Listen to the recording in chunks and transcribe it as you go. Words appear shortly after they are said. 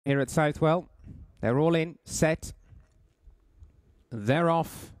Here at Southwell, they're all in, set, they're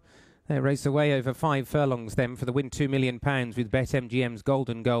off. They race away over 5 furlongs then for the win £2 million with BetMGM's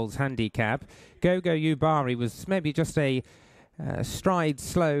Golden Goals Handicap. Go-Go Ubari was maybe just a stride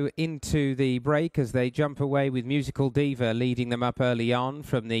slow into the break as they jump away with Musical Diva leading them up early on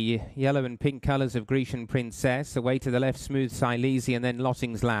from the yellow and pink colours of Grecian Princess. Away to the left, Smooth Silesi and then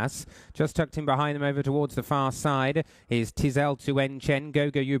Lotting's Lass. Just tucked in behind them over towards the far side is Tizel to Enchen.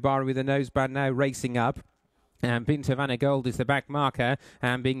 Go-Go Ubari with a noseband now racing up. And Bint of Anna Gold is the back marker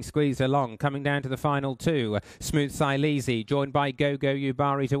and being squeezed along. Coming down to the final two. Smooth Silesi joined by Go-Go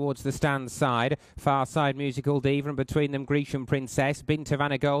Ubari towards the stand side. Far side Musical Diva and between them Grecian Princess. Bint of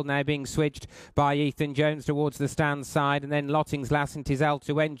Anna Gold now being switched by Ethan Jones towards the stand side. And then Lotting's Lass and Tizel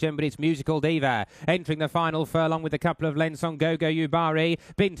to Engine, but it's Musical Diva entering the final furlong with a couple of lengths on Go-Go Ubari.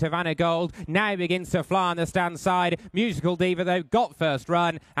 Bint of Anna Gold now begins to fly on the stand side. Musical Diva though got first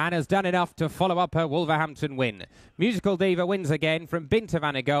run and has done enough to follow up her Wolverhampton win. Musical Diva wins again from Bint of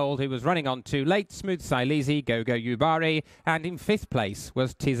Anna Gold, who was running on too late. Smooth Silesi, Go-Go Ubari, and in 5th place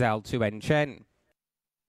was Tizel to Enchen.